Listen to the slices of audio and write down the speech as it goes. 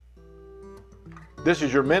This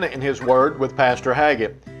is your Minute in His Word with Pastor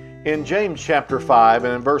Haggett. In James chapter 5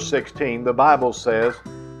 and in verse 16, the Bible says,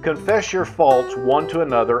 "Confess your faults one to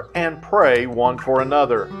another and pray one for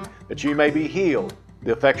another, that ye may be healed.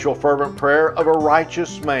 The effectual fervent prayer of a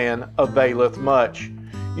righteous man availeth much."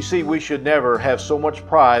 You see, we should never have so much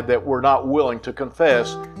pride that we're not willing to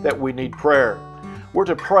confess that we need prayer. We're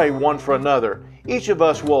to pray one for another. Each of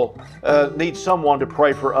us will need someone to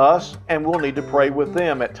pray for us, and we'll need to pray with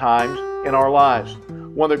them at times in our lives.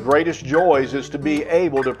 One of the greatest joys is to be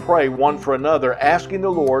able to pray one for another, asking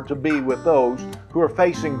the Lord to be with those who are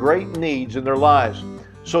facing great needs in their lives.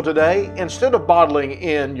 So today, instead of bottling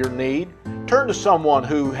in your need, turn to someone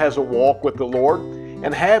who has a walk with the Lord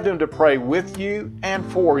and have them to pray with you and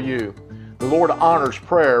for you. The Lord honors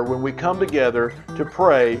prayer when we come together to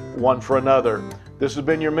pray one for another. This has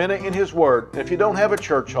been your Minute in His Word. And if you don't have a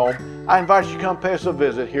church home, I invite you to come pay us a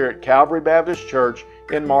visit here at Calvary Baptist Church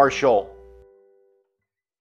in Marshall.